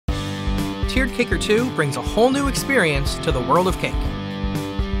TieredCaker 2 brings a whole new experience to the world of cake.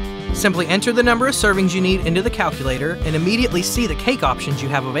 Simply enter the number of servings you need into the calculator and immediately see the cake options you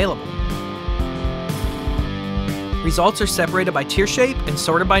have available. Results are separated by tier shape and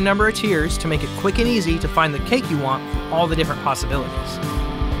sorted by number of tiers to make it quick and easy to find the cake you want from all the different possibilities.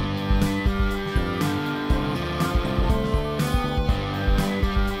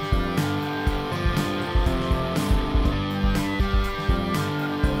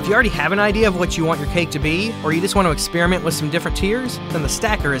 If you already have an idea of what you want your cake to be, or you just want to experiment with some different tiers, then the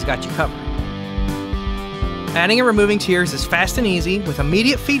stacker has got you covered. Adding and removing tiers is fast and easy, with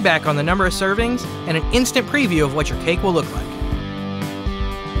immediate feedback on the number of servings and an instant preview of what your cake will look like.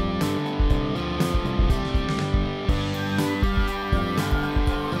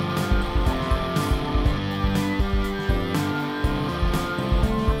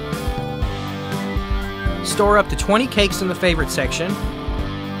 Store up to 20 cakes in the Favorites section,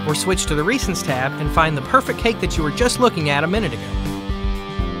 or switch to the Recents tab and find the perfect cake that you were just looking at a minute ago.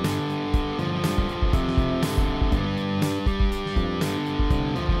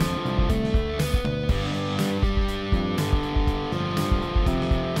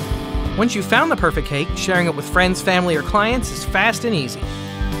 Once you've found the perfect cake, sharing it with friends, family, or clients is fast and easy.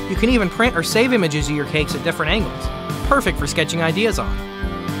 You can even print or save images of your cakes at different angles, perfect for sketching ideas on.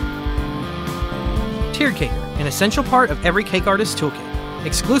 TieredCaker, an essential part of every cake artist's toolkit,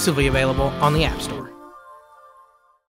 exclusively available on the App Store.